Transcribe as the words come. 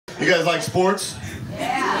You guys like sports?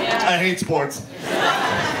 Yeah. I hate sports.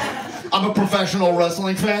 I'm a professional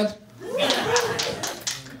wrestling fan.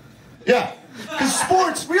 Yeah. Because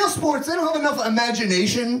sports, real sports, they don't have enough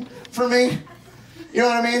imagination for me. You know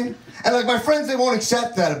what I mean? And like my friends, they won't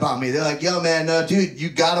accept that about me. They're like, yo man, dude, you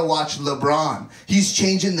gotta watch LeBron. He's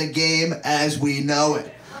changing the game as we know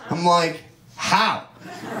it. I'm like, how?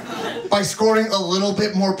 By scoring a little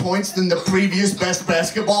bit more points than the previous best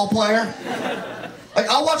basketball player? Like,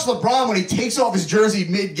 I'll watch LeBron when he takes off his jersey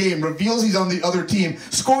mid-game, reveals he's on the other team,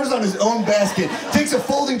 scores on his own basket, takes a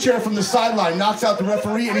folding chair from the sideline, knocks out the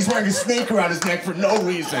referee, and he's wearing a snake around his neck for no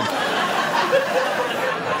reason.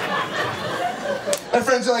 My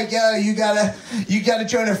friends are like, yo, you gotta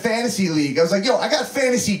join a fantasy league. I was like, yo, I got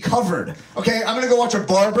fantasy covered. Okay, I'm gonna go watch a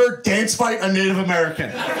barber dance fight a Native American.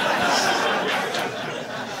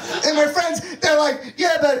 And my friends, they're like,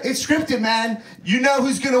 yeah, but it's scripted, man. You know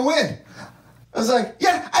who's gonna win. I was like,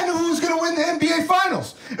 yeah, I know who was going to win the NBA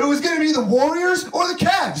Finals. It was going to be the Warriors or the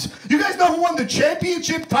Cavs. You guys know who won the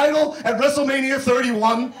championship title at WrestleMania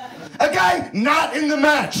 31? A guy not in the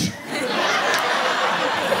match.